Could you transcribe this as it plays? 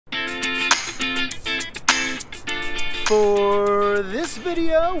For this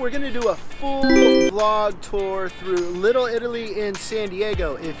video, we're gonna do a full vlog tour through Little Italy in San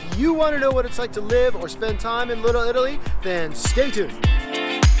Diego. If you wanna know what it's like to live or spend time in Little Italy, then stay tuned.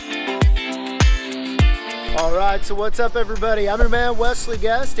 All right, so what's up everybody? I'm your man Wesley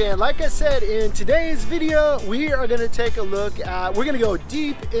Guest, and like I said, in today's video, we are gonna take a look at, we're gonna go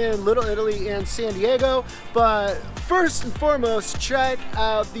deep in Little Italy and San Diego, but first and foremost, check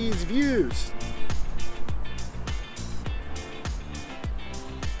out these views.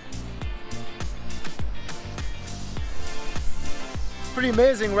 Pretty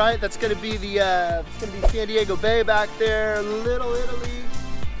amazing, right? That's gonna be the San Diego Bay back there. Little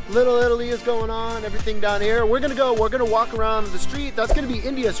Italy is going on. Everything down here. We're gonna walk around the street. That's gonna be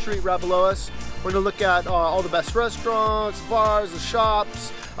India Street right below us. We're gonna look at all the best restaurants, bars, the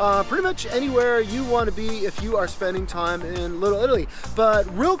shops, pretty much anywhere you want to be if you are spending time in Little Italy. But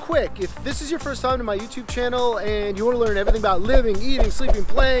real quick, if this is your first time to my YouTube channel and you want to learn everything about living, eating, sleeping,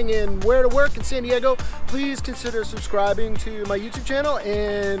 playing, and where to work in San Diego, please consider subscribing to my YouTube channel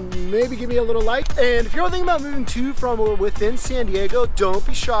and maybe give me a little like. And if you're thinking about moving to, from, or within San Diego, don't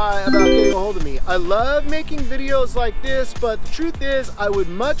be shy about getting a hold of me. I love making videos like this, but the truth is I would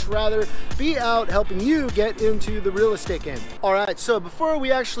much rather be out helping you get into the real estate game. All right, so before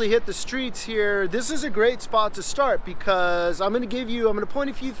we actually hit the streets here, this is a great spot to start because I'm going to point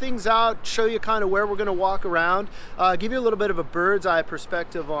a few things out, show you kind of where we're going to walk around, give you a little bit of a bird's eye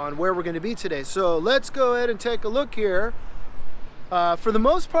perspective on where we're going to be today. So let's go ahead and take a look here. For the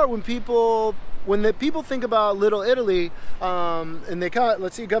most part, when the people think about Little Italy, and they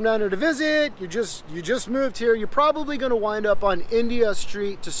let's see, come down here to visit, you just moved here, you're probably going to wind up on India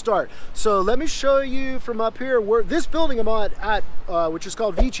Street to start. So let me show you from up here where this building I'm at, which is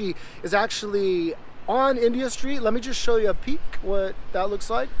called Vici, is actually on India Street. Let me just show you a peek what that looks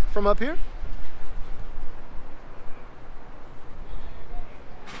like from up here.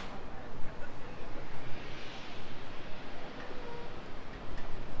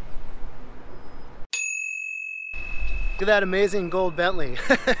 Look at that amazing gold Bentley.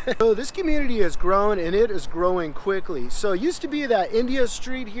 So this community has grown, and it is growing quickly. So it used to be that India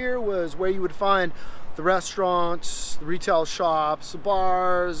Street here was where you would find the restaurants, the retail shops, the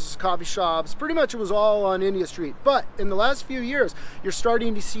bars, coffee shops. Pretty much it was all on India Street. But in the last few years, you're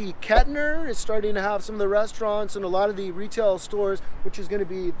starting to see Kettner is starting to have some of the restaurants and a lot of the retail stores, which is going to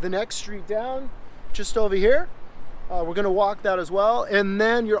be the next street down, just over here. We're going to walk that as well, and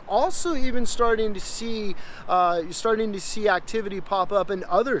then you're also even starting to see activity pop up in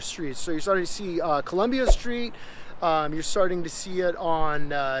other streets. So you're starting to see Columbia Street. You're starting to see it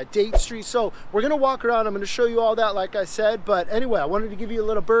on Date Street. So we're going to walk around. I'm going to show you all that, like I said. But anyway, I wanted to give you a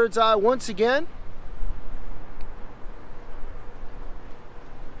little bird's eye once again.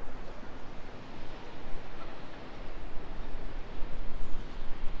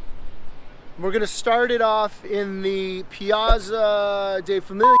 We're going to start it off in the Piazza dei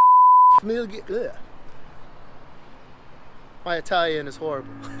Famiglia. Ugh. My Italian is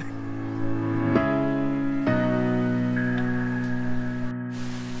horrible.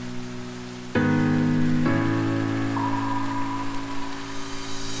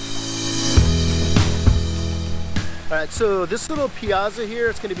 All right, so this little piazza here,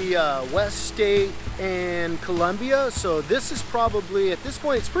 it's going to be West State and Columbia. So this is probably, at this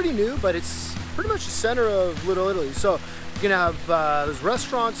point, it's pretty new, but it's pretty much the center of Little Italy. So you're going to have there's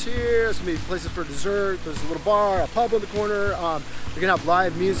restaurants here, there's going to be places for dessert, there's a little bar, a pub on the corner. You're going to have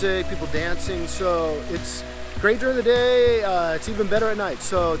live music, people dancing. So it's great during the day, it's even better at night.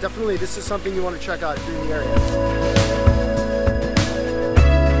 So definitely this is something you want to check out if you're in the area.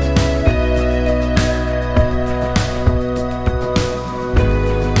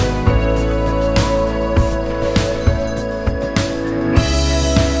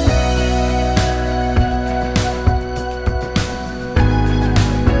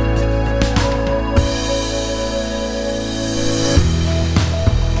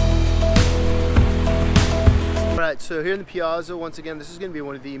 So here in the Piazza, once again, this is going to be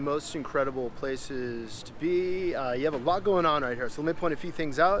one of the most incredible places to be. You have a lot going on right here, so let me point a few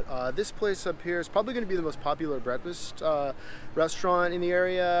things out. This place up here is probably going to be the most popular breakfast restaurant in the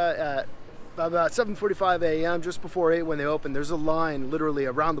area at about 7:45 a.m., just before 8 when they open. There's a line literally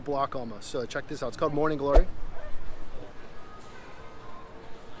around the block almost, so check this out. It's called Morning Glory.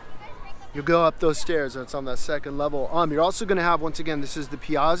 You'll go up those stairs, and it's on that second level. You're also going to have, once again, this is the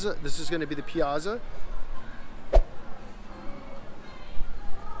Piazza. This is going to be the Piazza.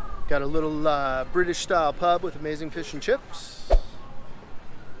 Got a little British style pub with amazing fish and chips.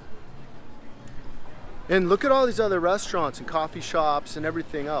 And look at all these other restaurants and coffee shops and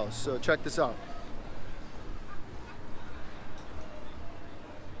everything else. So check this out.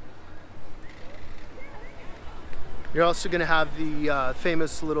 You're also going to have the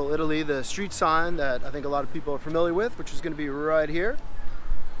famous Little Italy, the street sign that I think a lot of people are familiar with, which is going to be right here.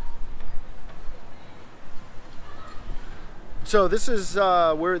 So this is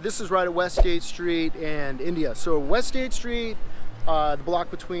right at Westgate Street and India. So Westgate Street, the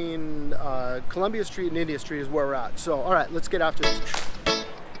block between Columbia Street and India Street is where we're at. So all right, let's get after this.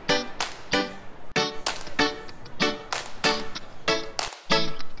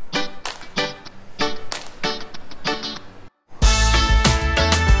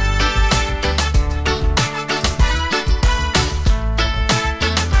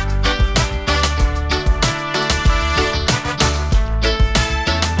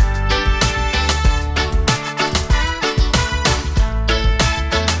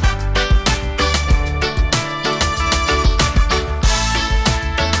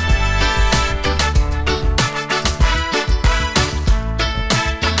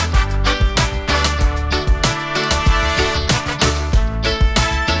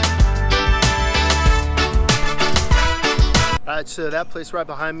 So that place right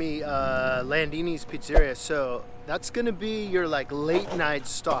behind me, Landini's Pizzeria, so that's gonna be your like late night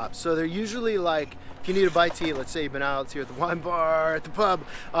stop. So they're usually like, if you need a bite to eat, let's say you've been out here at the wine bar, at the pub,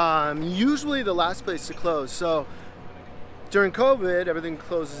 usually the last place to close. So during COVID, everything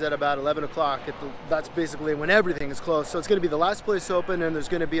closes at about 11 o'clock. That's basically when everything is closed. So it's gonna be the last place open and there's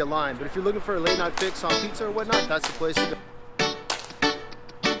gonna be a line. But if you're looking for a late night fix on pizza or whatnot, that's the place to go.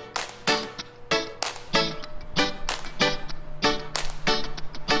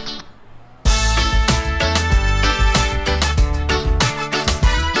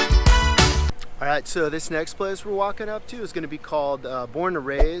 Alright, so this next place we're walking up to is going to be called Born and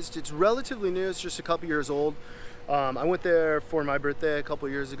Raised. It's relatively new, it's just a couple years old. I went there for my birthday a couple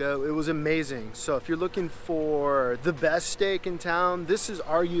years ago. It was amazing. So if you're looking for the best steak in town, this is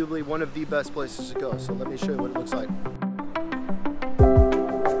arguably one of the best places to go. So let me show you what it looks like.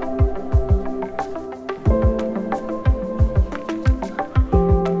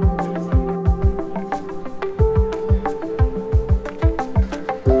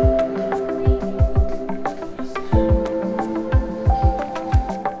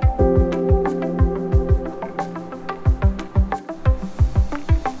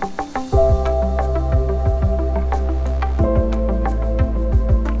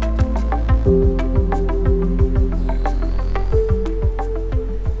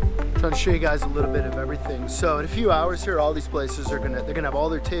 Show you guys a little bit of everything. So in a few hours here, all these places are they're gonna have all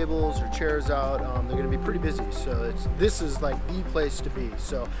their tables or chairs out. They're gonna be pretty busy. So this is like the place to be.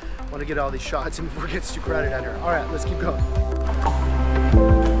 So I want to get all these shots in before it gets too crowded out here. All right, let's keep going.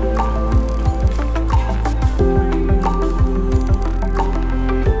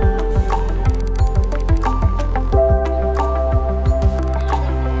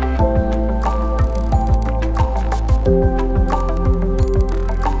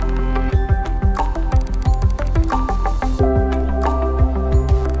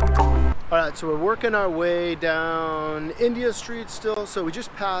 So we're working our way down India Street still. So we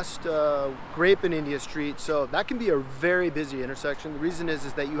just passed Grape and India Street. So that can be a very busy intersection. The reason is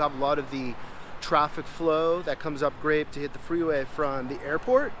that you have a lot of the traffic flow that comes up Grape to hit the freeway from the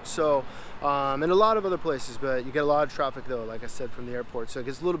airport. So, and a lot of other places, but you get a lot of traffic though, like I said, from the airport. So it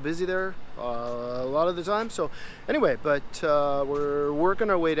gets a little busy there a lot of the time. So anyway, but we're working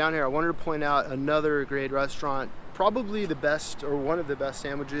our way down here. I wanted to point out another great restaurant, probably the best or one of the best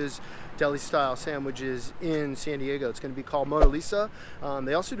sandwiches, deli style sandwiches in San Diego. It's going to be called Mona Lisa.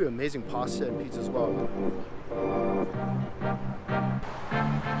 They also do amazing pasta and pizza as well.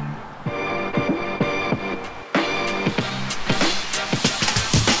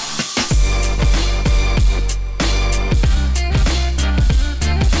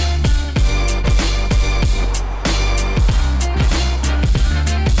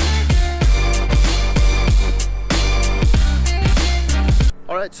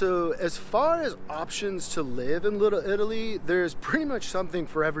 Alright, so as far as options to live in Little Italy, there's pretty much something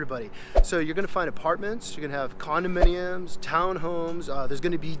for everybody. So you're going to find apartments, you're going to have condominiums, townhomes, there's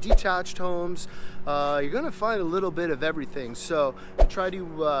going to be detached homes, you're going to find a little bit of everything. So try to,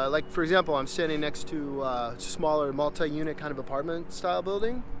 like for example, I'm standing next to a smaller multi-unit kind of apartment style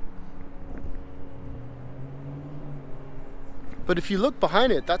building. But if you look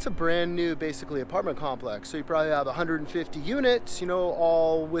behind it, that's a brand new, basically, apartment complex. So you probably have 150 units, you know,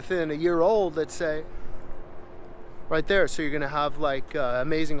 all within a year old, let's say, right there. So you're gonna have like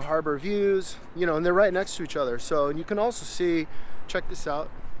amazing harbor views, you know, and they're right next to each other. So, and you can also see, check this out.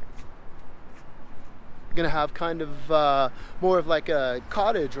 You're gonna have kind of more of like a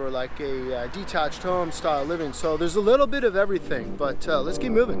cottage or like a detached home style living. So there's a little bit of everything, but let's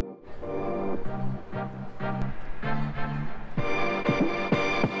keep moving.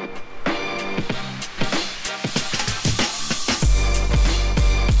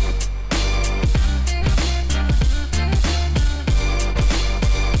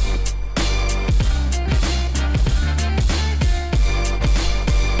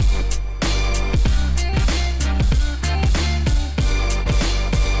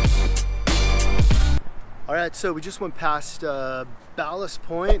 right, so we just went past Ballast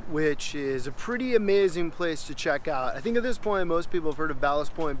Point, which is a pretty amazing place to check out. I think at this point most people have heard of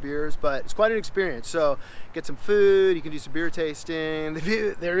Ballast Point beers, but it's quite an experience. So get some food, you can do some beer tasting.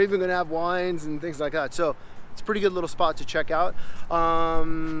 They're even going to have wines and things like that. So it's a pretty good little spot to check out.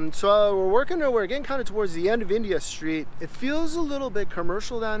 So we're getting kind of towards the end of India Street. It feels a little bit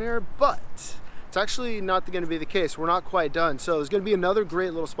commercial down here, but it's actually not going to be the case. We're not quite done. So there's going to be another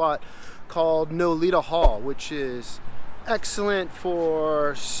great little spot called Nolita Hall, which is excellent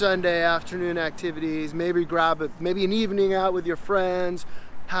for Sunday afternoon activities. Maybe grab maybe an evening out with your friends,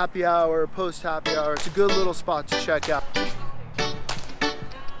 happy hour, post happy hour. It's a good little spot to check out.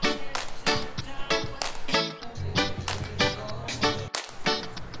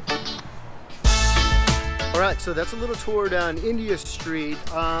 Alright, so that's a little tour down India Street.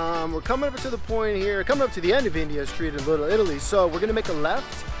 We're coming up to the point here, coming up to the end of India Street in Little Italy. So we're gonna make a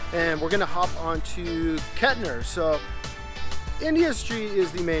left and we're gonna hop onto Kettner. So India Street is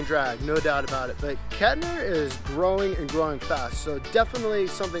the main drag, no doubt about it, but Kettner is growing and growing fast. So definitely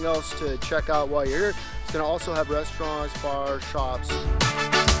something else to check out while you're here. It's gonna also have restaurants, bars, shops.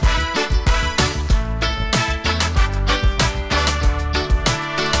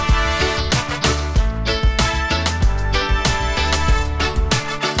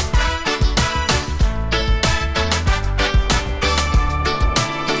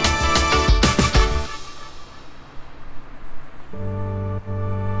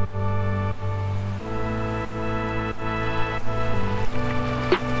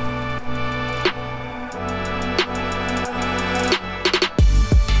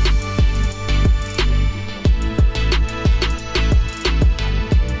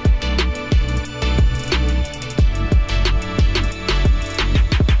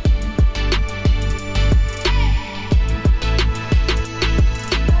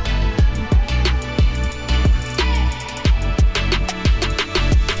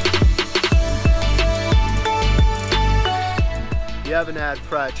 You haven't had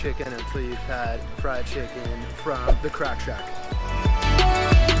fried chicken until you've had fried chicken from the Crack Shack.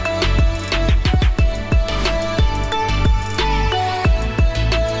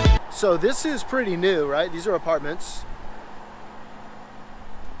 So this is pretty new, right? These are apartments.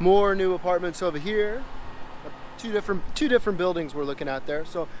 More new apartments over here. Two different buildings we're looking at there.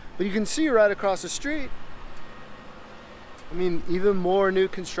 So, but you can see right across the street, I mean, even more new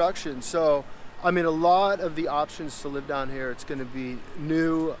construction. So I mean, a lot of the options to live down here, it's going to be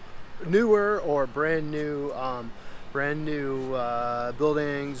newer or brand new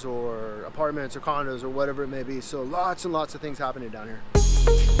buildings or apartments or condos or whatever it may be. So lots and lots of things happening down here.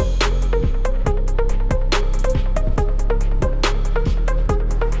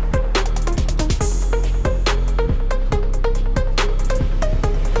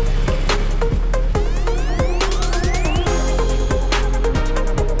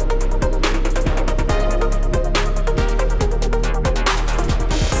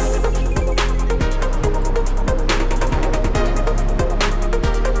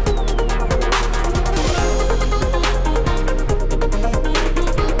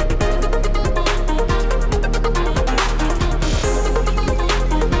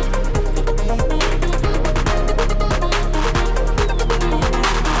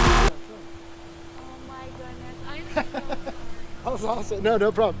 That was awesome.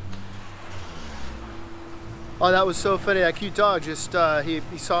 No problem. Oh, that was so funny. That cute dog just he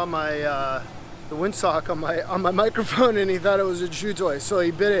saw my the windsock on my microphone and he thought it was a chew toy, so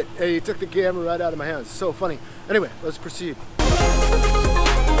he bit it and he took the camera right out of my hands. So funny. Anyway, let's proceed.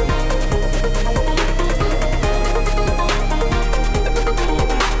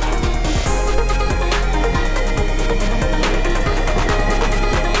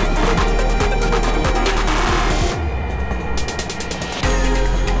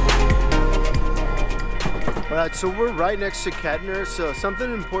 Alright, so we're right next to Kettner, so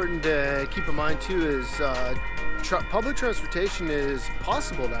something important to keep in mind too is public transportation is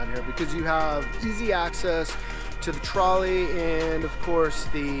possible down here because you have easy access to the trolley and of course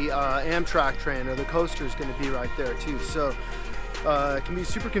the Amtrak train or the coaster is going to be right there too. So it can be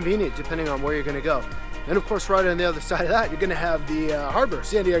super convenient depending on where you're going to go. And of course right on the other side of that you're going to have the harbor,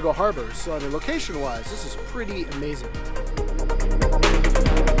 San Diego Harbor. So I mean, location wise this is pretty amazing.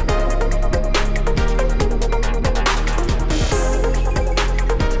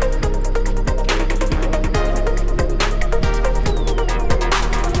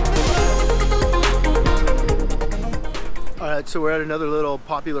 Alright, so we're at another little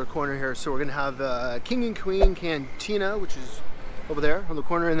popular corner here. So we're going to have King and Queen Cantina, which is over there on the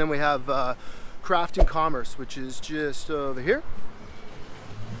corner, and then we have Craft and Commerce, which is just over here.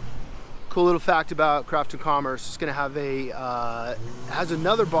 Cool little fact about Craft and Commerce, it's gonna have has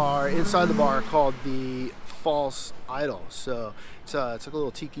another bar inside the bar called the False Idol. So it's like a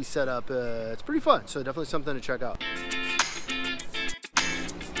little tiki setup. It's pretty fun, so definitely something to check out.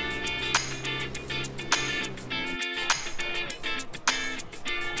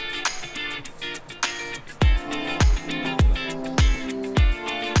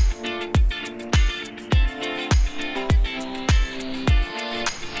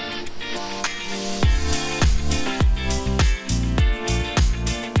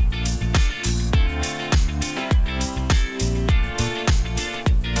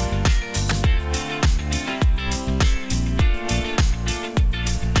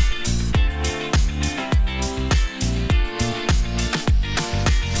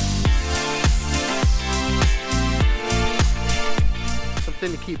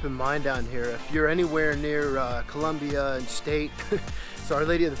 Thing to keep in mind down here, if you're anywhere near Columbia and State, so Our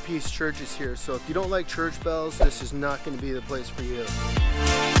Lady of the Peace Church is here, so if you don't like church bells, this is not going to be the place for you.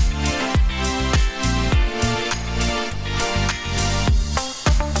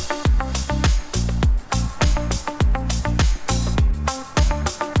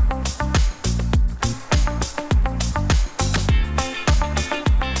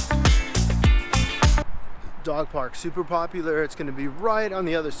 Dog park, super popular. It's going to be right on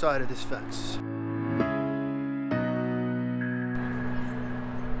the other side of this fence.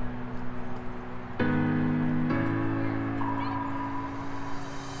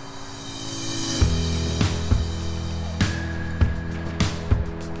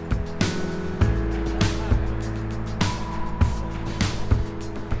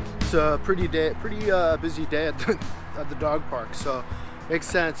 It's a pretty busy day at the dog park, so makes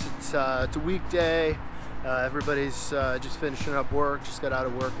sense. It's a weekday. Everybody's just finishing up work, just got out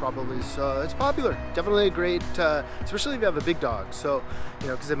of work probably, so it's popular. Definitely a great, especially if you have a big dog. So, you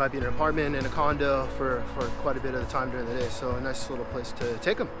know, because they might be in an apartment, in a condo for quite a bit of the time during the day. So a nice little place to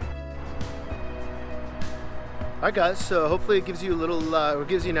take them. All right, guys. So hopefully it gives you a little, or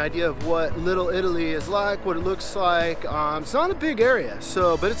gives you an idea of what Little Italy is like, what it looks like. It's not a big area,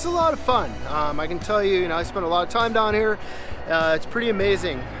 so but it's a lot of fun. I can tell you, I spent a lot of time down here. It's pretty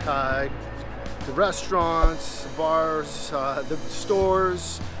amazing. The restaurants, the bars, the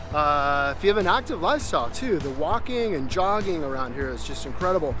stores. If you have an active lifestyle too, the walking and jogging around here is just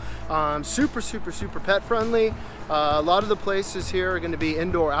incredible. Super pet friendly. A lot of the places here are going to be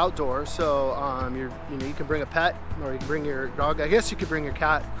indoor, outdoor. So you can bring a pet, or you can bring your dog. I guess you could bring your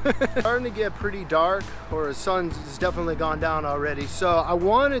cat. Starting to get pretty dark, or the sun's definitely gone down already. So I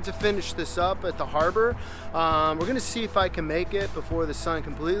wanted to finish this up at the harbor. We're going to see if I can make it before the sun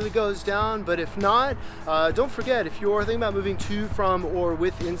completely goes down. But if not, don't forget, if you're thinking about moving to, from, or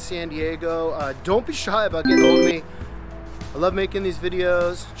within San Diego, don't be shy about getting hold of me. I love making these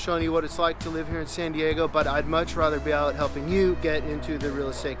videos, showing you what it's like to live here in San Diego, but I'd much rather be out helping you get into the real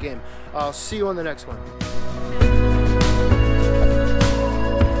estate game. I'll see you on the next one.